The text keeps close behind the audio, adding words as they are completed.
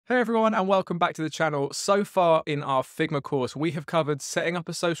Hey everyone, and welcome back to the channel. So far in our Figma course, we have covered setting up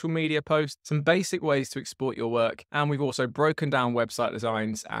a social media post, some basic ways to export your work, and we've also broken down website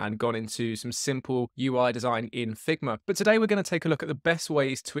designs and gone into some simple UI design in Figma. But today we're going to take a look at the best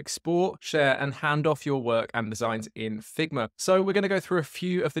ways to export, share, and hand off your work and designs in Figma. So we're going to go through a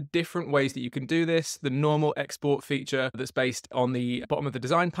few of the different ways that you can do this, the normal export feature that's based on the bottom of the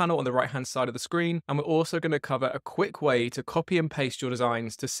design panel on the right-hand side of the screen, and we're also going to cover a quick way to copy and paste your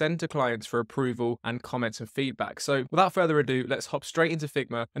designs to send to clients for approval and comments and feedback. So without further ado, let's hop straight into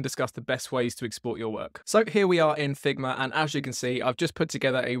Figma and discuss the best ways to export your work. So here we are in Figma, and as you can see, I've just put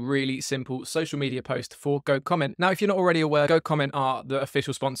together a really simple social media post for GoComment. Now, if you're not already aware, GoComment are the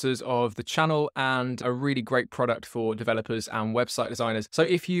official sponsors of the channel and a really great product for developers and website designers. So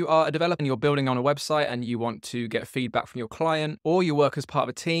if you are a developer and you're building on a website and you want to get feedback from your client, or you work as part of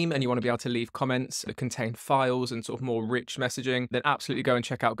a team and you want to be able to leave comments that contain files and sort of more rich messaging, then absolutely go and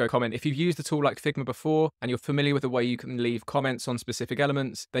check out GoComment. If you've used a tool like Figma before and you're familiar with the way you can leave comments on specific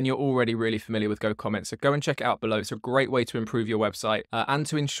elements, then you're already really familiar with GoComment. So go and check it out below. It's a great way to improve your website and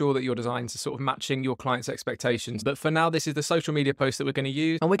to ensure that your designs are sort of matching your client's expectations. But for now, this is the social media post that we're going to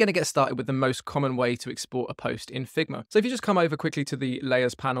use, and we're going to get started with the most common way to export a post in Figma. So if you just come over quickly to the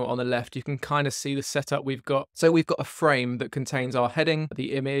layers panel on the left, you can kind of see the setup we've got. So we've got a frame that contains our heading,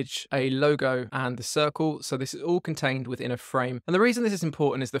 the image, a logo, and the circle. So this is all contained within a frame. And the reason this is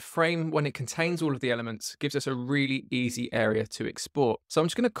important is the frame, when it contains all of the elements, gives us a really easy area to export. So I'm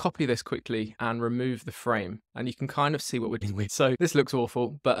just going to copy this quickly and remove the frame, and you can kind of see what we're dealing with. So this looks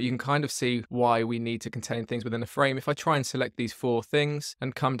awful, but you can kind of see why we need to contain things within a frame. If I try and select these four things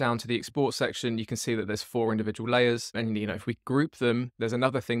and come down to the export section, you can see that there's four individual layers. And if we group them, there's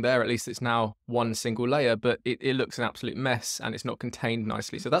another thing there. At least it's now one single layer, but it looks an absolute mess and it's not contained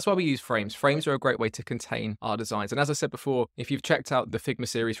nicely. So that's why we use frames. Frames are a great way to contain our designs. And as I said before, if you've checked out the Figma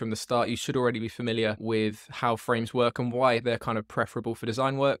series from the start, you should already be familiar with how frames work and why they're kind of preferable for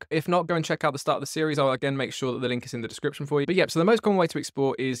design work. If not, go and check out the start of the series. I'll again make sure that the link is in the description for you. But yeah, so the most common way to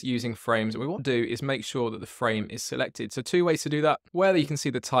export is using frames. And what we want to do is make sure that the frame is selected. So two ways to do that. Where you can see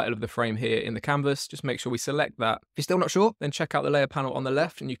the title of the frame here in the canvas, just make sure we select that. If you're still not sure, then check out the layer panel on the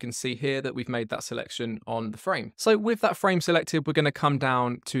left and you can see here that we've made that selection on the frame. So with that frame selected, we're going to come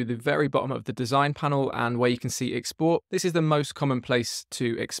down to the very bottom of the design panel, and where you can see export. This is the most common place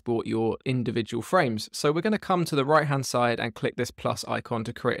to export your individual frames. So we're going to come to the right hand side and click this plus icon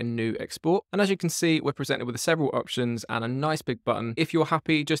to create a new export. And as you can see, we're presented with several options and a nice big button. If you're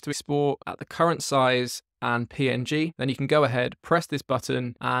happy just to export at the current size and PNG, then you can go ahead, press this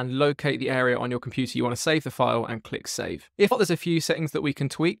button and locate the area on your computer you want to save the file and click save. If not, there's a few settings that we can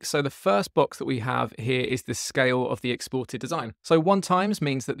tweak. So the first box that we have here is the scale of the exported design. So 1 times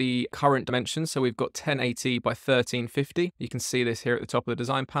means that the current dimensions, so we've got 1080 by 1350. You can see this here at the top of the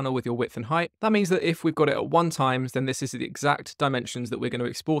design panel with your width and height. That means that if we've got it at 1 times, then this is the exact dimensions that we're going to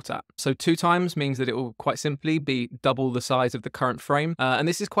export at. So 2 times means that it will quite simply be double the size of the current frame. And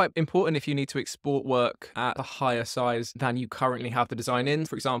this is quite important if you need to export work at a higher size than you currently have the design in.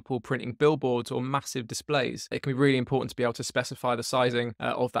 For example, printing billboards or massive displays. It can be really important to be able to specify the sizing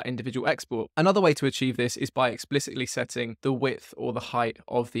of that individual export. Another way to achieve this is by explicitly setting the width or the height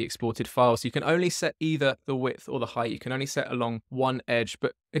of the exported file. So you can only set either the width or the height. You can only set along one edge,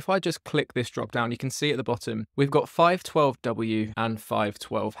 but if I just click this drop down, you can see at the bottom, we've got 512W and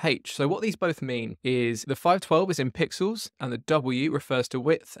 512H. So what these both mean is the 512 is in pixels and the W refers to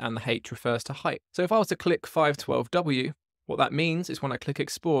width and the H refers to height. So if I was to click 512W, what that means is when I click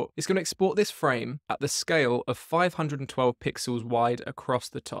export, it's going to export this frame at the scale of 512 pixels wide across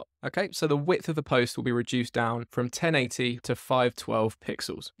the top. Okay, so the width of the post will be reduced down from 1080 to 512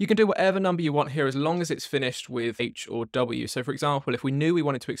 pixels. You can do whatever number you want here as long as it's finished with H or W. So for example, if we knew we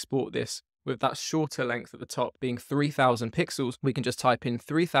wanted to export this with that shorter length at the top being 3000 pixels, we can just type in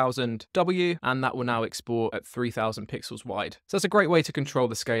 3000W and that will now export at 3000 pixels wide. So that's a great way to control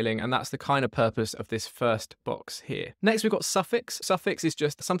the scaling, and that's the kind of purpose of this first box here. Next, we've got suffix. Suffix is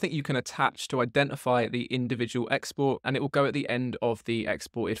just something you can attach to identify the individual export, and it will go at the end of the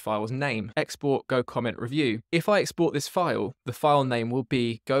exported file's name. Export GoComment review. If I export this file, the file name will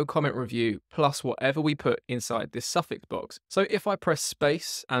be GoComment review plus whatever we put inside this suffix box. So if I press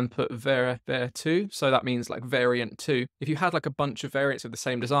space and put 2. So that means like variant 2. If you had like a bunch of variants of the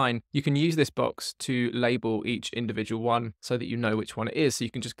same design, you can use this box to label each individual one so that you know which one it is. So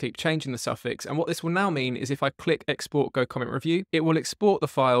you can just keep changing the suffix. And what this will now mean is if I click export Go Comment Review, it will export the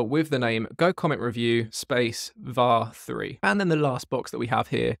file with the name Go Comment Review space var3. And then the last box that we have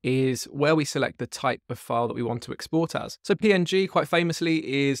here is where we select the type of file that we want to export as. So PNG, quite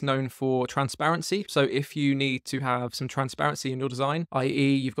famously, is known for transparency. So if you need to have some transparency in your design,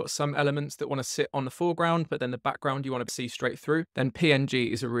 i.e. you've got some elements that want to sit on the foreground, but then the background you want to see straight through, then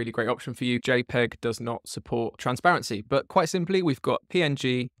PNG is a really great option for you. JPEG does not support transparency, but quite simply, we've got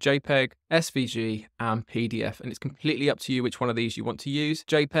PNG, JPEG, SVG, and PDF, and it's completely up to you which one of these you want to use.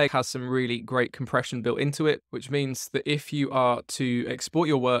 JPEG has some really great compression built into it, which means that if you are to export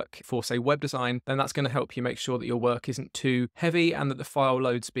your work for, say, web design, then that's going to help you make sure that your work isn't too heavy and that the file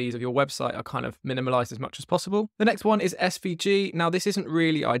load speeds of your website are kind of minimalized as much as possible. The next one is SVG. Now, this isn't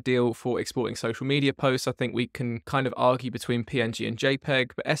really ideal for exporting social media posts. I think we can kind of argue between PNG and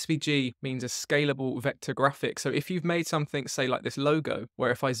JPEG, but SVG means a scalable vector graphic. So if you've made something, say, like this logo,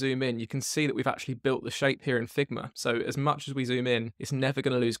 where if I zoom in, you can see that we've actually built the shape here in Figma. So as much as we zoom in, it's never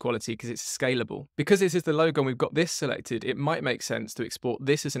going to lose quality because it's scalable. Because this is the logo and we've got this selected, it might make sense to export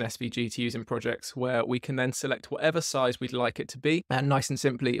this as an SVG to use in projects where we can then select whatever size we'd like it to be. And nice and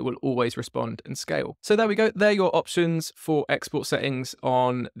simply, it will always respond and scale. So there we go. They're your options for export settings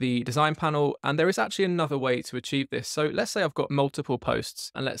on the design panel. And there is actually another way to achieve this. So let's say I've got multiple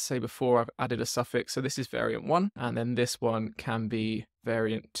posts, and let's say before I've added a suffix. So this is variant 1, and then this one can be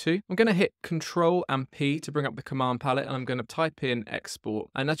variant 2. I'm going to hit Control and P to bring up the command palette, and I'm going to type in export.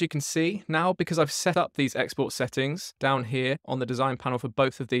 And as you can see now, because I've set up these export settings down here on the design panel for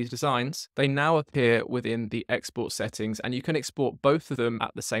both of these designs, they now appear within the export settings, and you can export both of them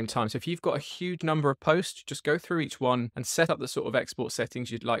at the same time. So if you've got a huge number of posts, just go through each one and set up the sort of export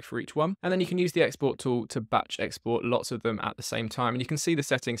settings you'd like for each one. And then you can use the export tool to batch export lots of them at the same time. And you can see the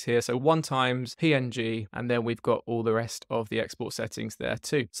settings here. So 1 times PNG, and then we've got all the rest of the export settings there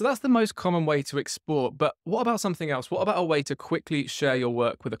too. So that's the most common way to export, but what about something else? What about a way to quickly share your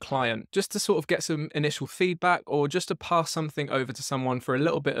work with a client, just to sort of get some initial feedback, or just to pass something over to someone for a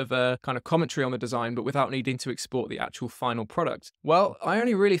little bit of a kind of commentary on the design, but without needing to export the actual final product? Well, I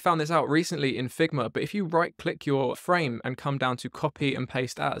only really found this out recently in Figma, but if you right click your frame and come down to copy and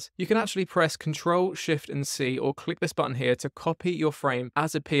paste as, you can actually press Control, Shift and C, or click this button here to copy your frame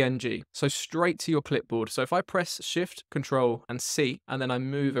as a PNG. So straight to your clipboard. So if I press Shift, Control and C, and then I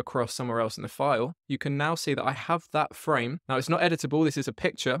move across somewhere else in the file, you can now see that I have that frame. Now it's not editable, this is a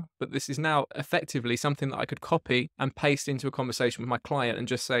picture, but this is now effectively something that I could copy and paste into a conversation with my client and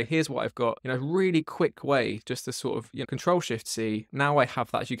just say, here's what I've got, really quick way just to sort of, Control Shift C. Now I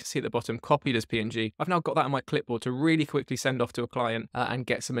have that, as you can see at the bottom, copied as PNG. I've now got that on my clipboard to really quickly send off to a client and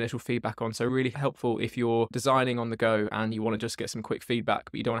get some initial feedback on. So really helpful if you're designing on the go and you want to just get some quick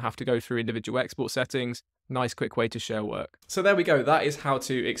feedback, but you don't want to have to go through individual export settings. Nice quick way to share work. So there we go. That is how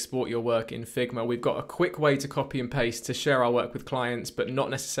to export your work in Figma. We've got a quick way to copy and paste to share our work with clients, but not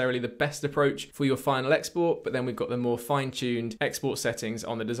necessarily the best approach for your final export. But then we've got the more fine-tuned export settings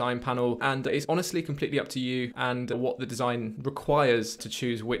on the design panel. And it's honestly completely up to you and what the design requires to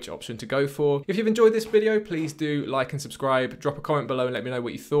choose which option to go for. If you've enjoyed this video, please do like and subscribe. Drop a comment below and let me know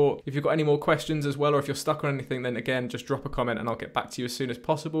what you thought. If you've got any more questions as well, or if you're stuck on anything, then again, just drop a comment and I'll get back to you as soon as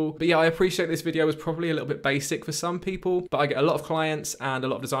possible. But yeah, I appreciate this video was probably a little bit basic for some people, but I get a lot of clients and a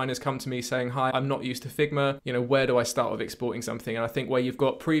lot of designers come to me saying, hi, I'm not used to Figma, where do I start with exporting something? And I think where you've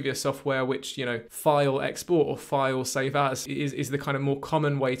got previous software, which, file export or file save as is the kind of more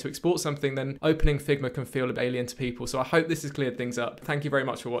common way to export something, then opening Figma can feel a bit alien to people. So I hope this has cleared things up. Thank you very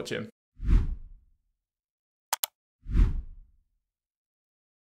much for watching.